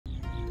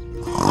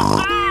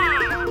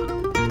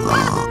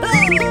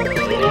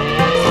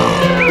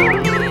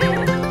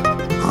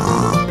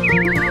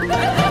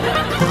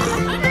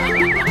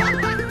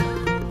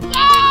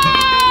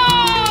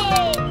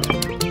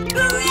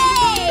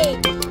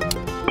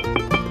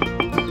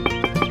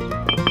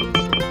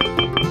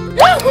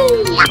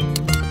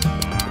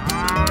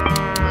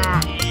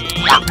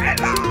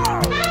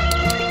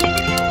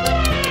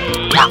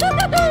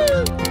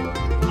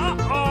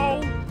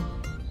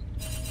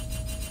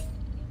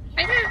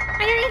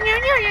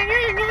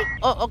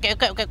Oh, okay.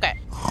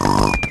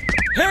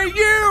 Hey,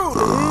 you!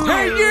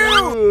 Hey,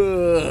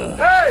 you!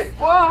 Hey,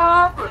 what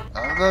happened?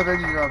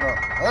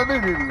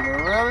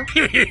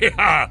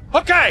 Yeah.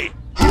 Okay.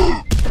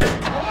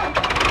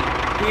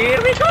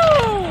 Here we go!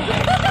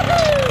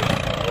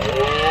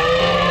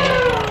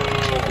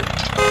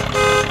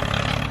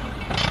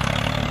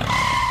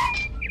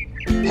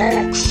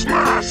 Hulk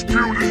smash,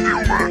 puny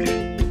human!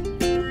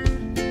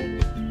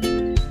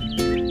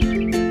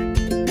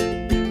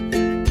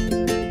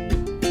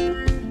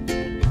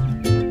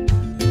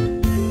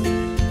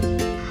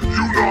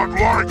 You not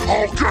like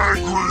Hulk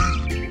angry?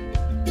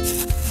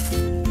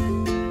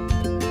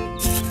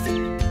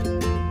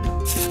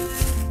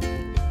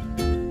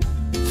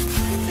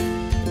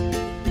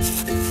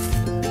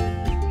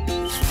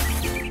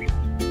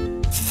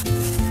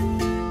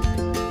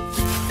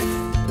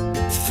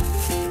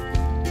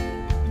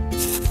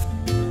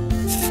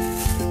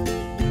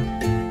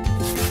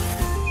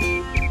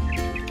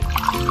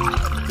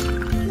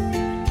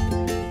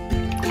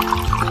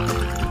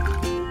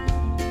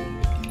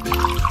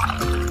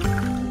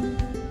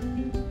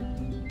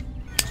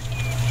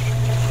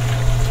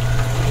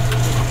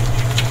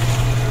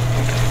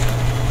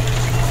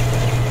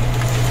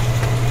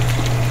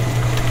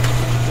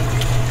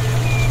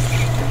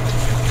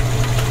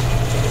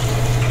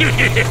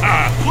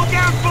 Yeah. Look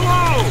out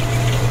below!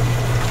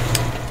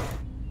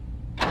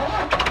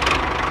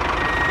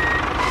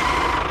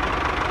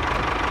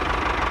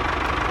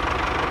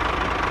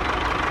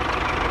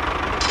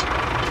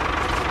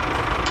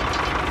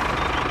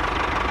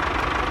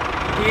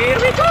 Here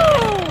we go!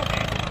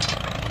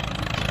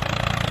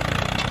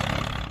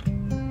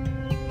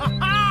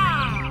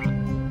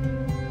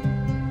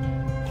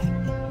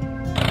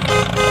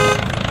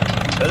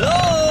 Hello?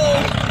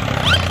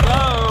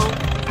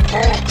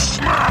 Hulk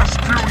smash,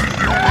 puny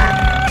human!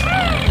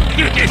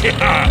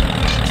 Yeah.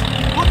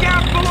 Look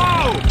out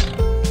below!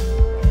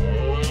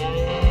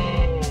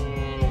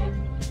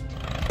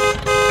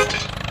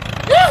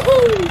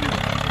 Yahoo!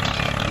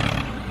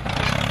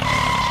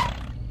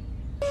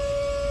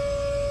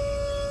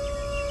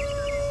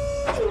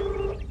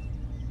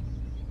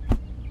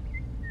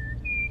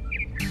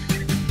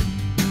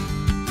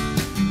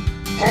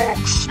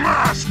 Hulk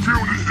smash,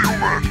 puny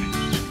human!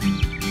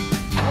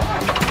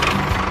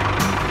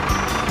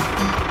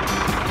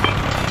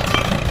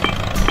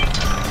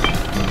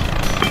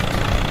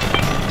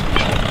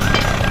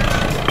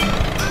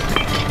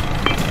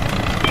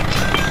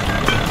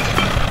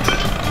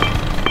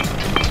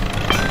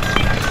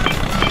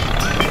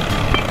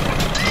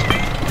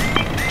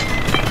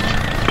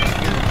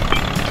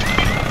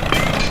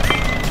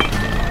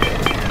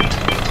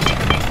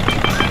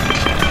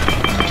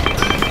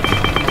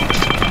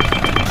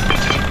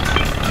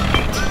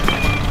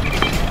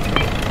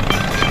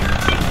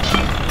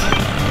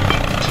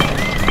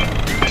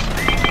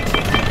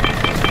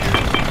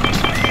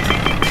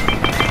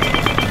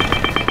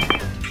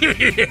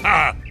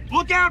 Yeah.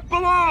 Look out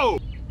below!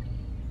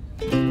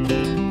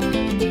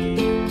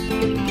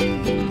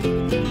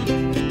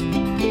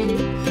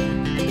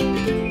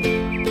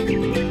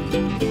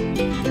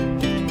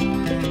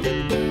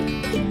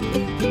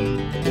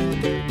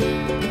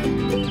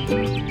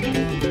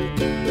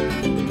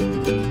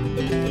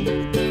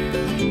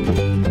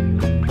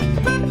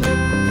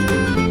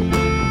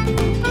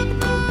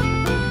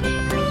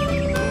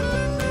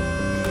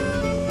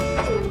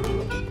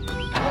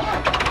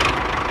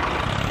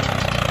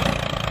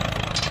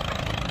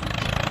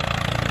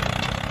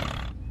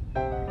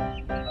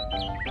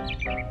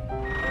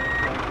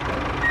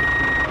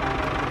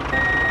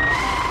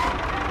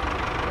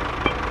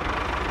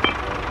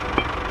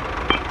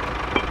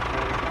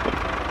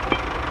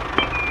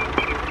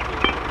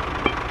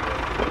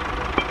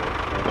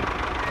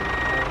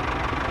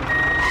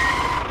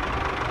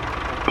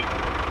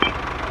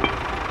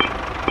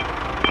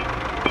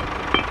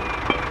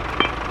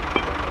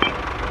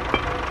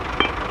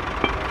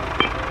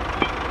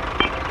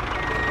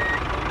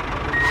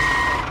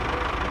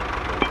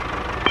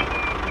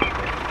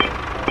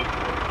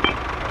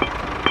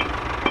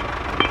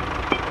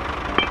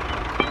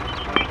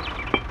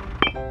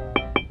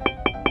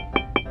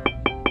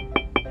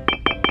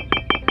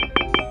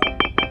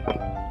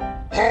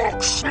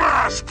 Hulk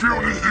smash,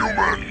 puny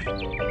human!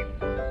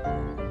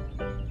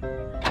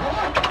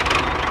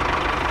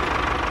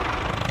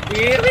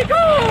 Here we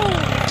go!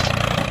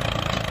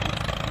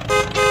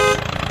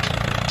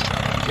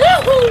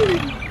 Yahoo!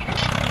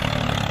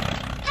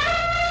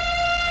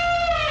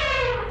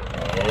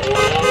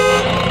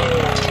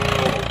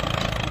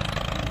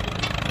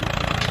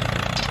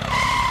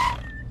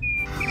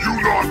 You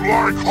not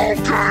like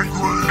Hulk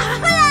angry?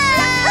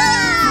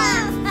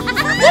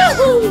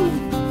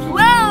 Yahoo!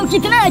 वाह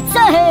कितना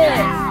अच्छा है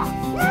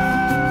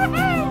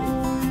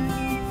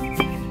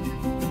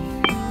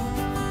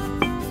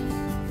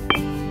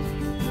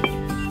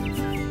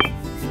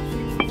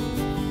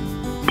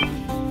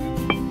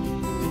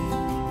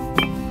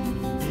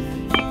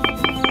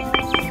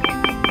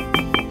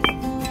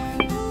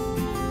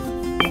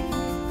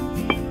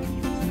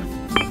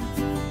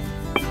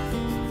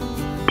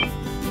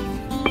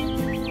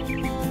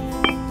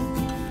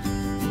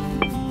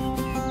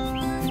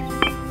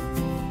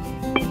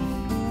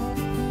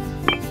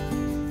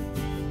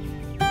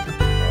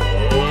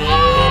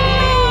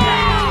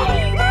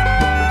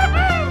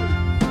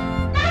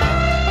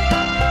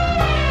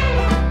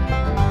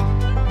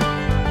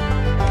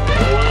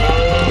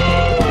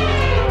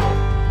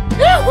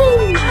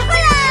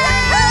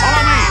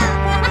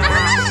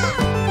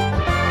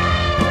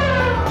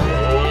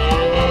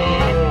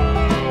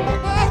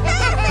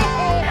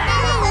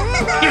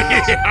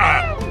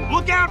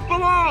Look out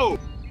below!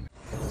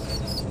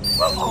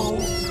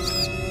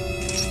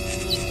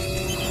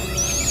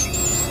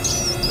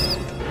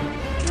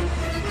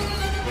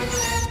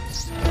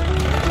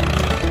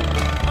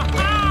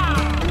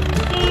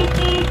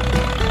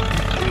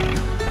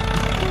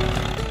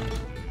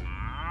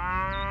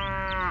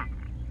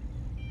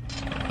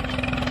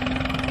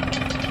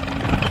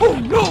 Oh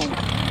no!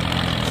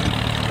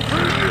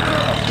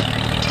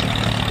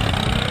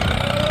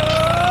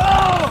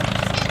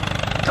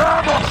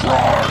 Gamma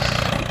Crush!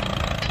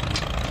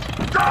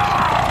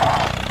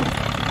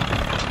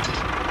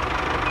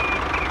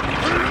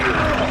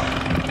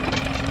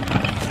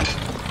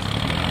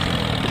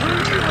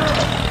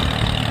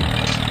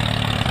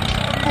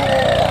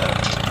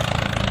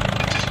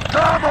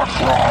 Gamma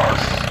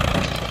Crush!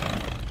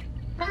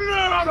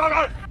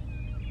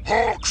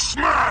 Hulk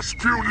smash,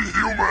 puny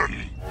human!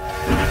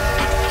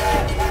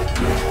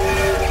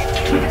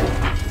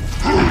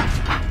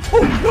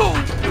 Oh no!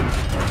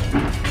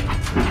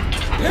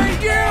 Hey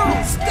you!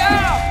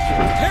 Stop!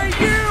 Hey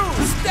you!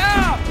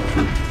 Stop!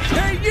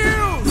 Hey you!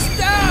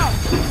 Stop!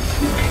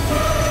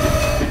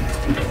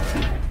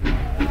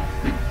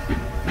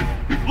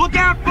 Look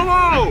out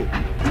below!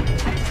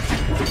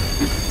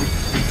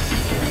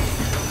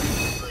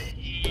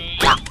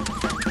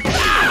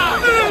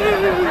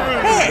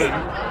 Hey!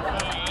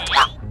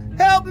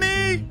 Help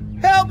me!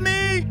 Help me!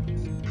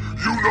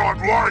 You not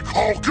like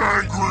Hulk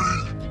angry?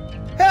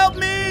 Help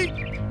me!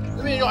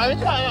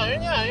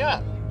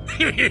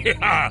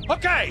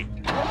 Okay!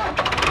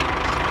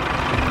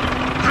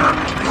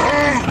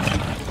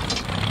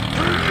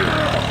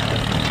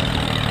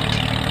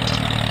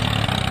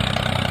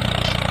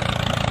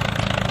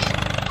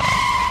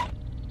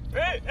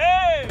 Hey!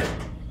 Hey!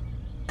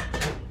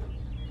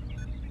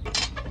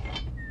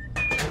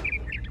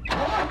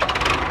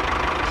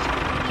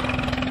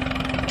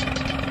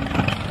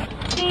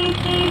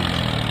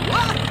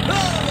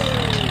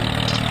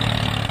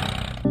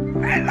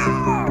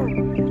 Hello!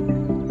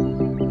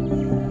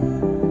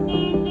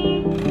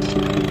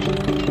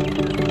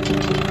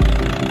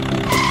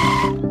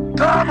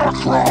 Gamma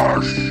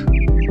Crush!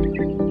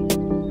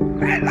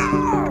 Hello!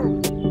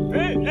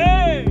 Hey!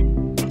 Hey!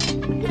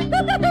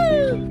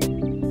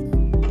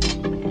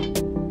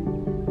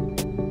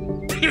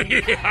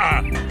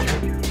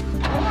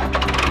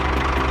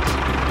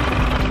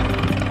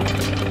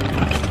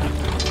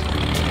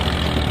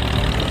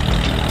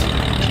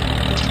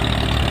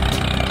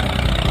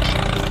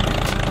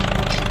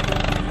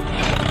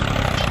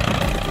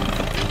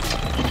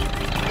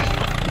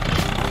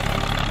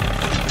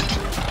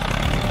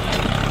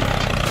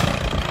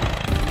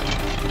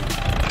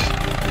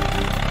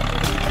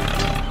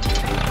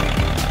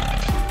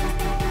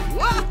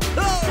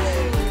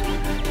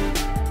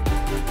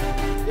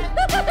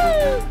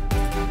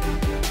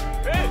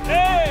 Hey!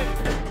 Hey!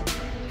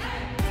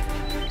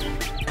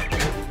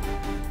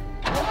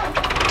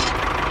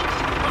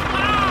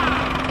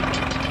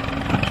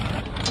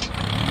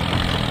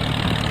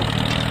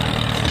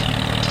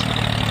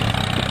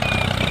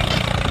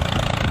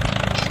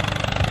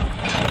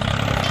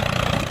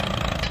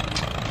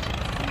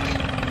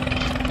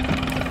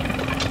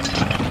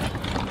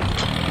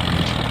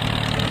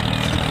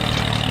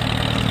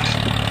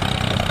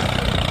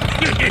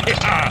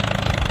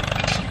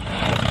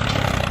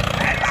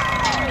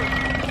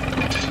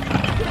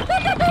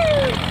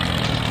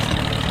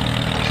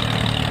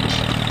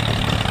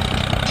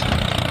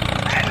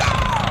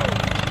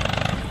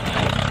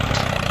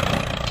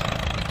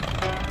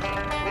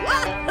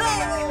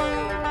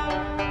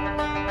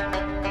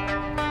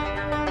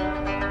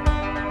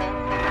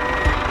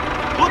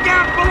 Look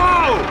out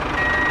below!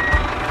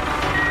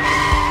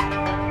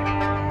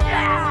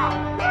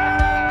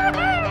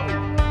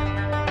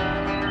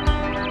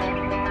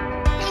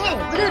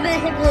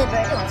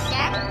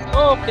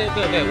 Okay,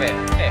 wait.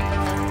 Hey.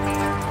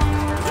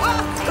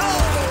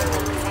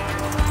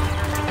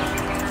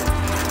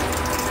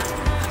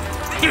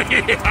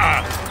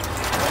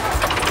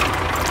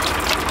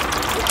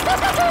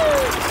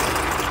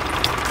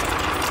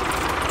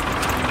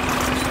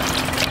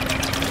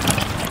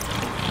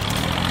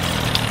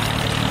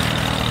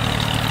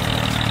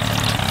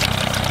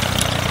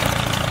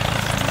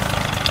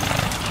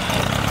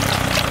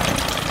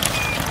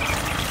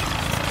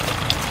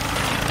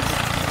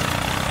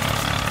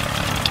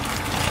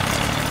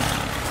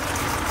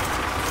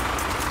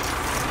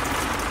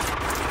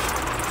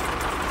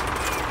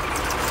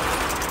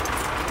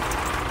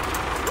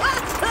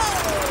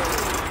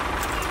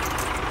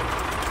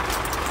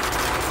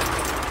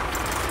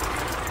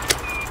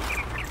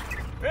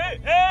 Hey!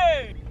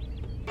 Hey!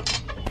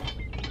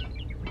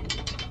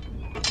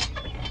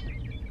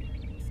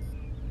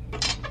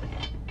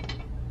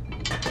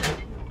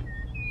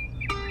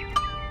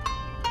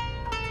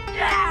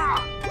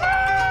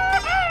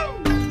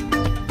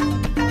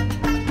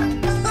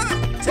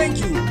 Thank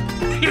you.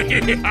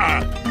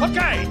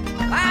 Okay!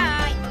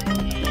 Bye.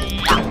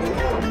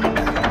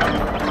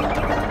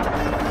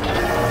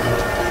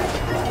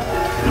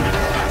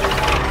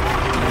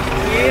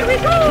 Here we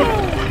go.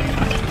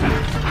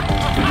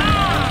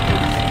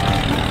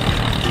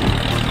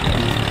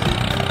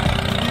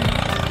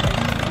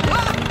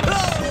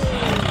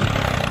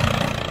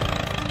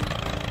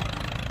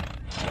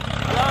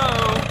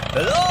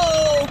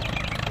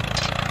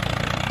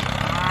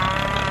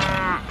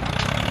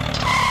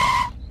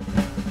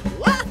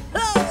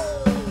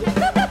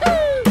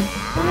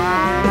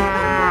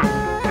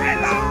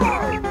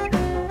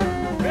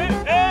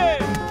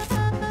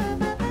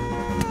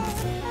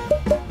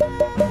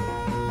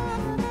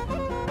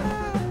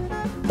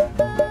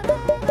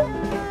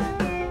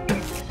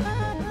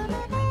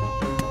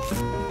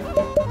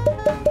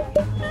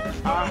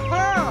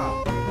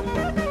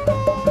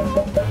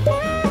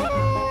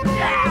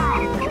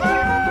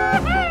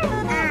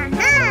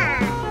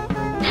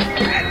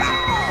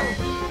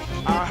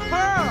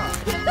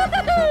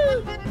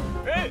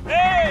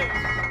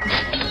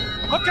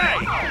 Okay.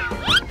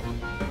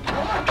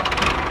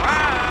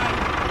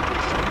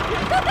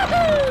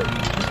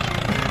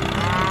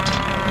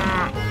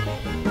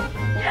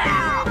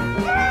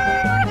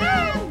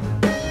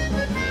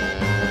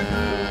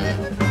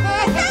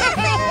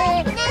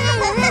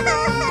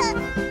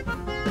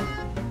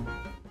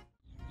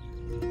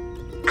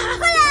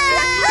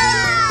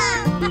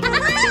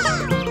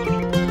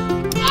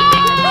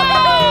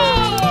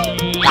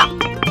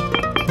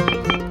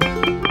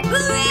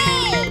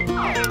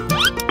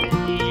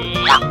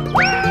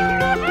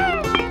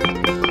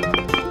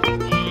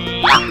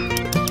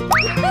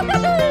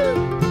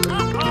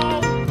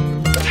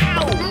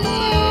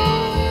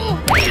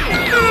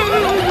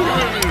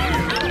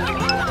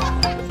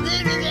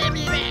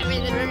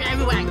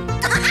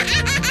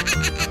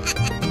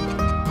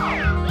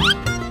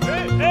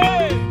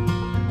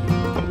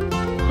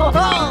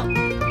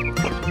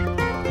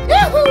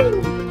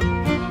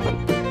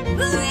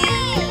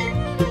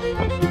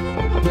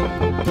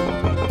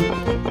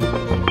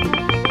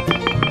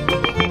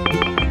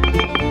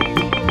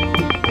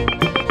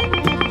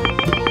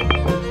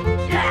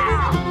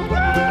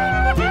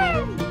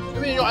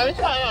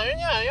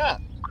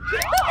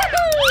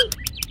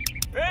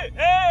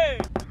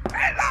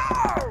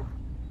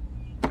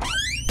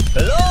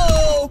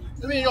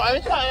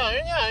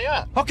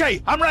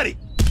 Okay, I'm ready.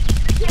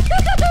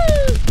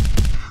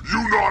 You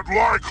not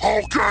like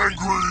Hulk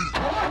angry?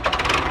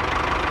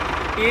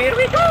 Here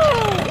we go!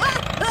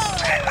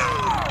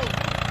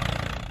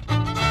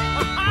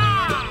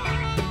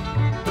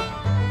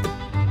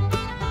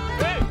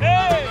 Hey,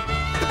 hey!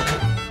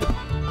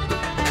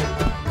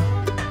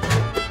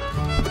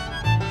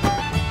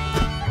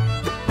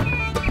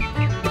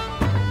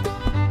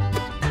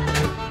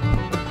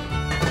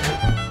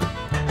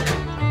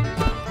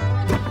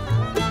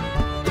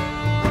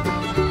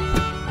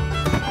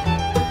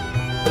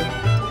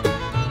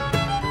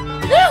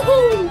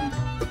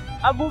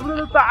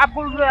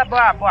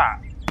 Apa?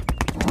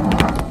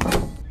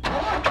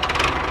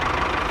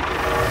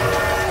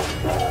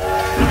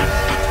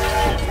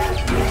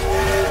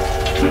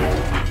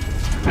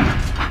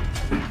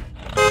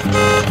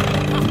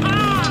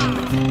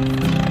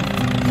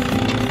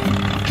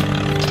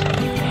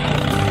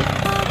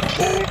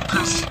 Hulk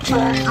is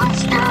strong as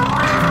there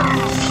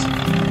is!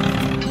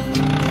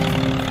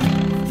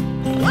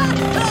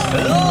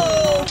 Hello!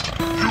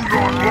 You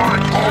not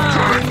like Hulk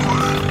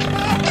angry?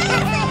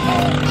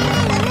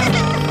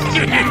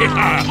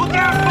 Look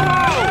out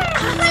below!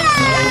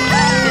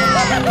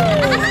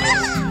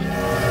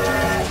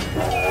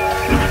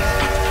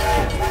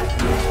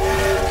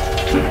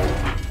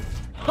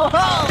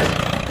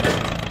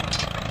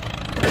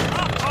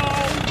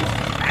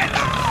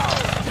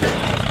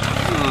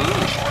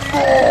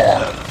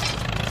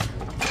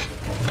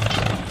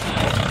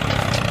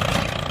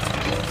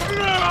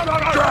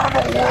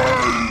 Gamma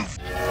wave!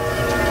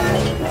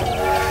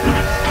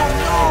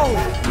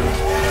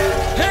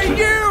 Hey,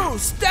 you!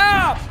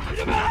 Stop!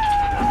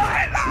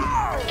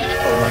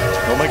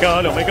 Oh my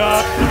god, oh my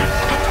god.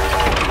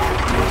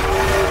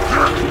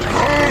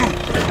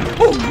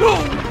 Oh no!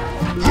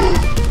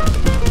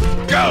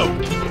 Go!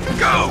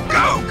 Go,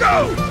 go, go!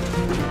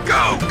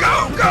 Go, go,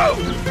 go!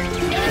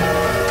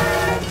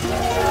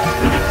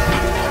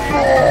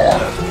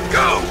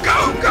 Go, go,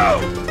 go!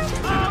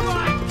 Oh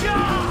my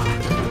god!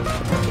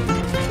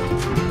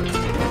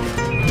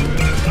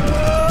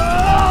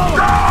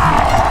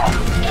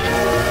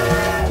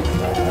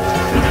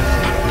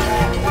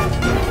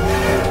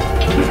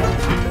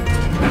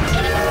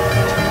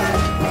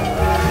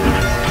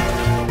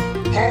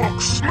 Hulk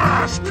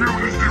smash,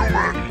 puny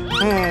human!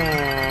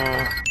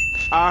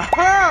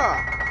 Aha!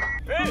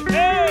 Hey,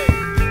 hey!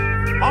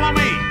 Follow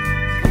me!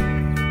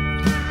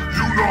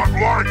 You not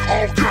like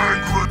Hulk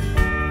angry?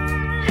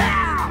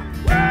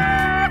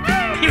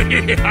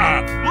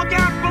 Look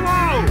out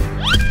below!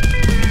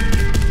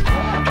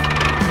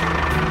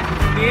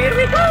 Here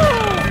we go!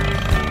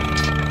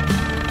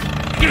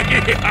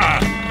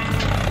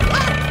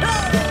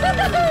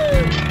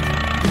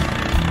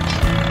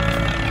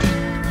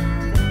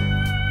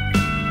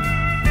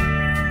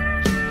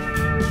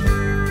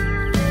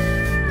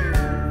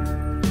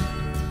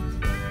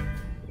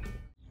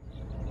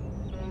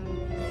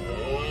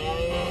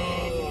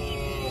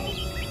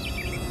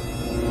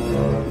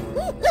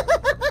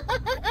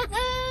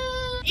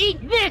 Eat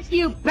this,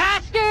 you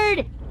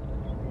bastard!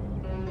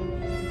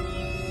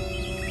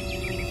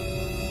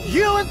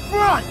 You in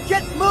front!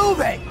 Get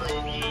moving!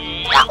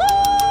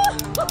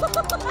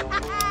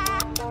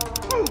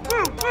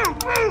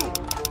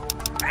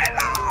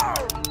 Hello!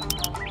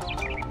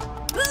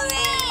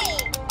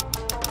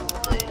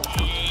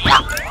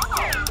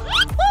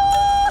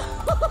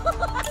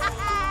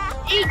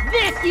 Eat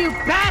this, you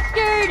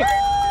bastard!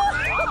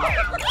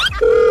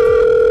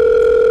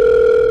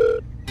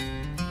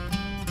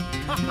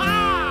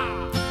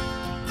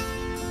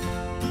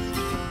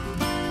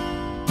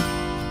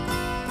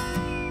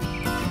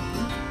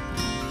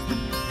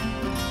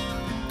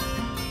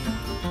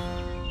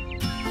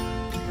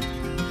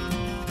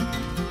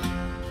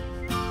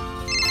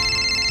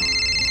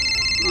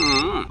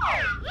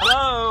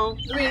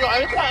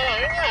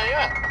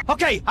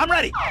 Okay, I'm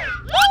ready.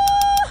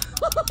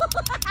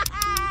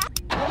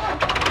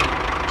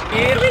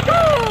 Here we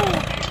go!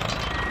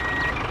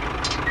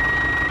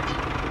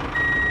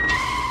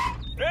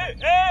 Hey,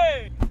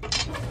 hey!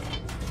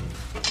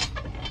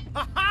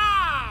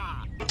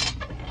 Ha-ha!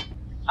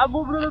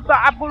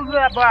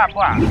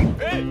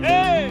 Hey,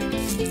 hey!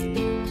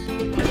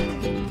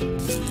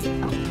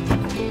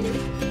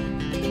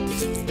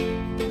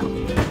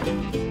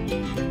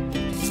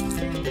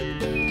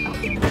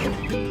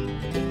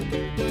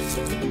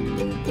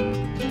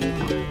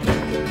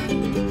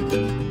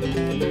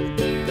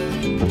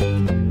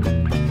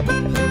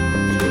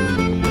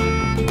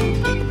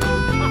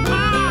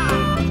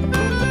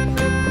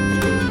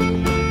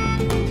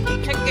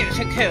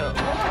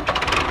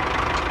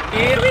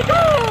 Here we go!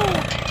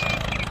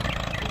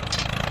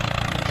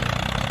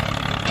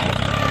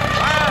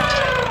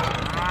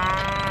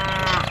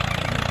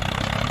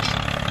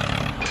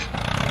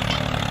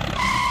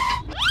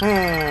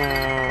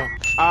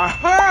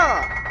 Aha!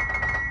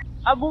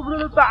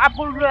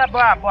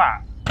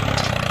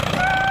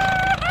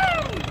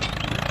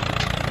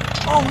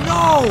 Oh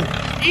no!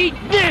 Eat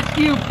this,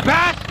 you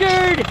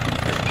bastard!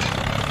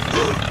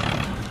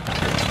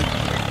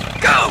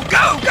 Go,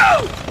 go,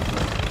 go!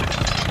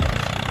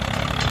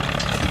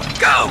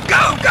 Go,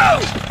 go, go!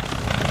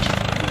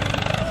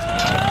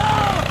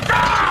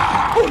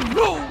 Oh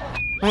no!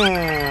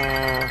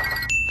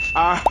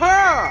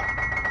 Aha!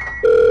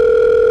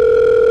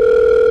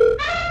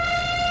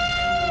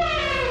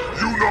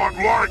 You not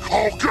like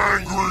Hulk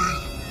angry?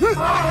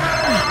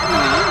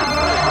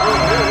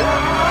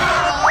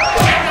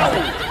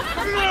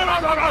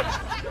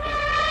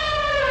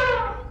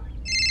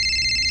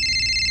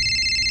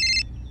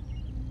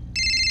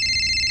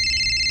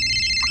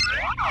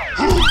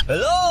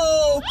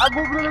 Hello?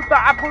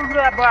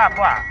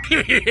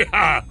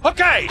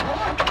 Okay.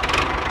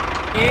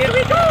 Here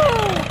we go!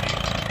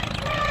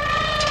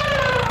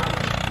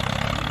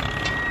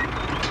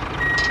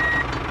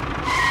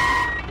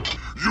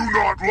 You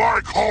not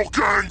like Hulk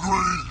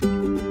angry?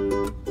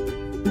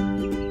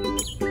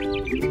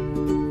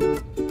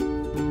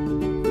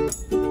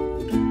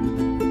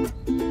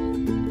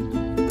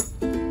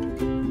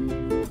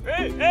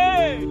 Hey,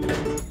 hey!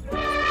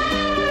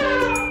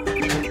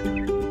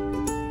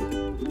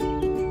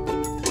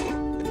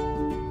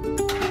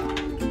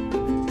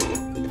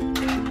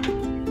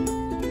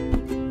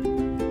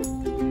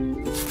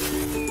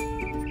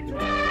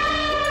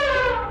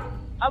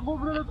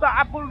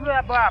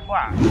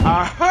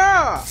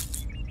 Aha!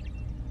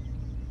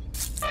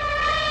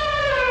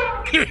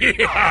 Here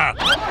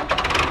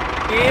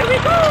we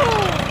go!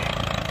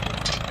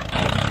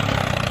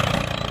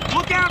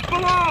 Look out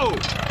below!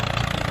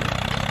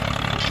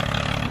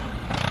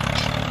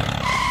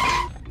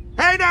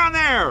 Hey down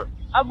there!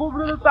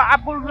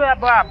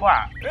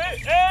 Hey,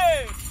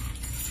 hey!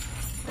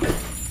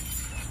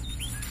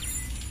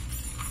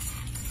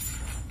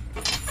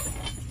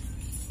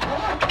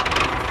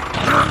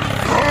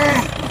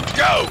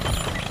 Go!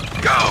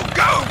 Go,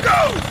 go, go!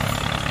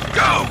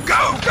 Go,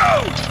 go, go!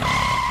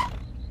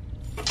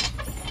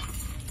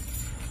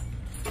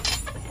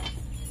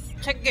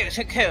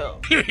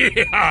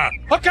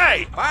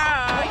 Okay.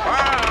 Bye!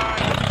 Bye!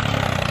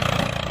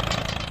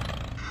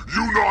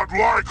 You not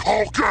like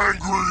Hulk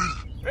angry?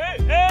 Hey,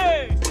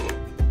 hey!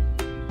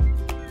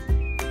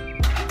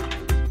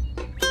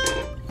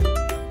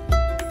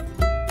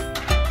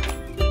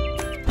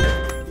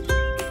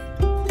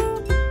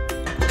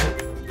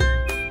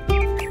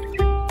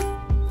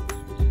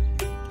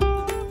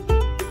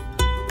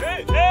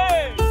 Hey,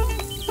 hey!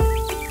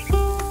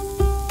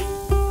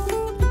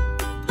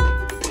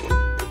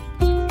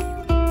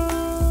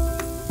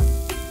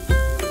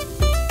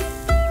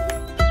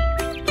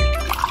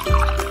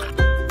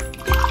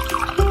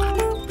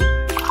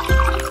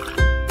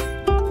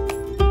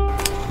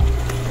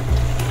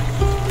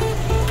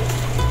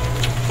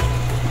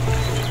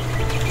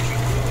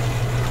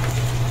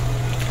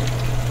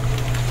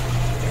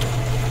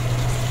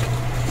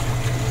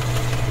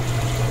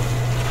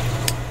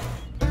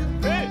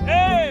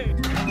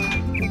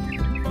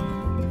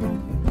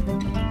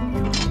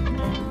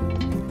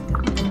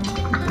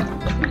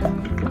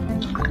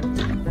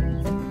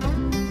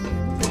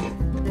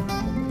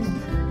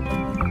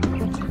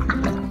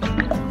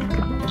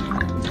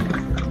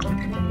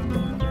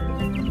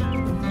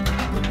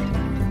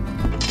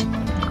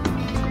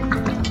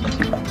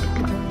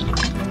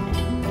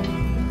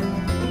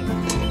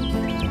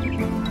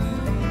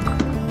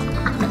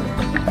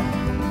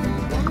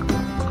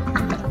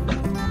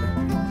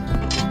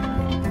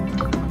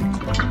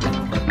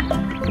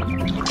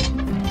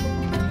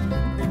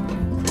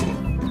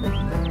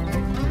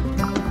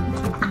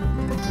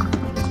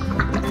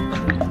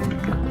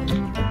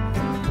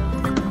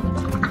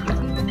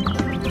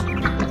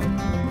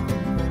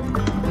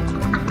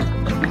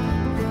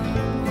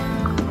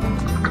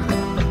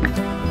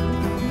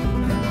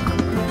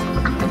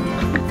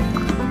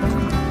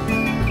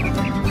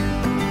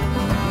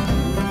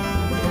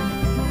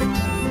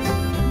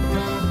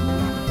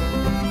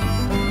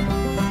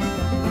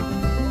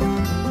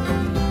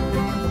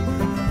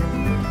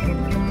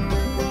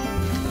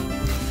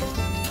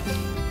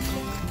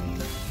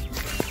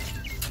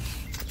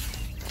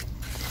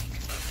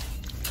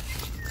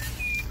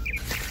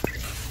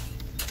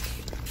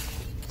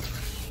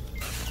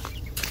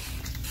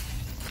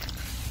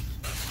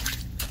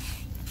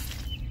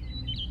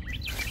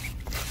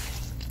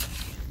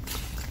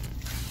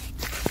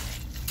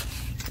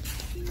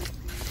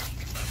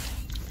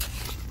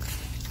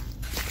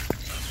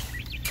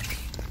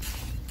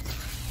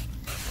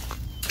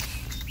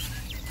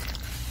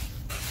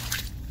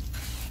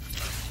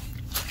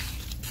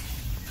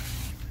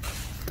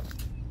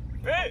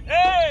 Hey,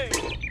 hey!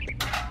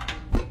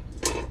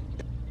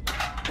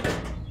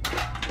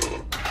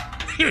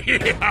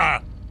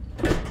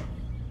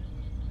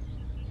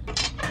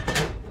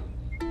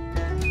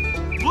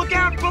 Look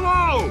out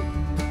below!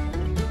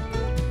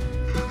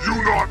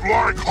 You not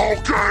like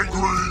Hulk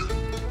angry?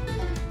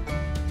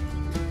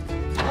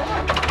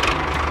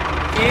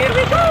 Here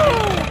we go!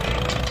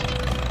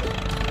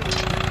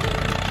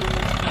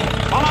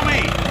 Follow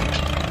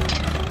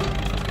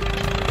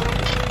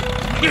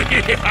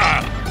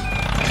me!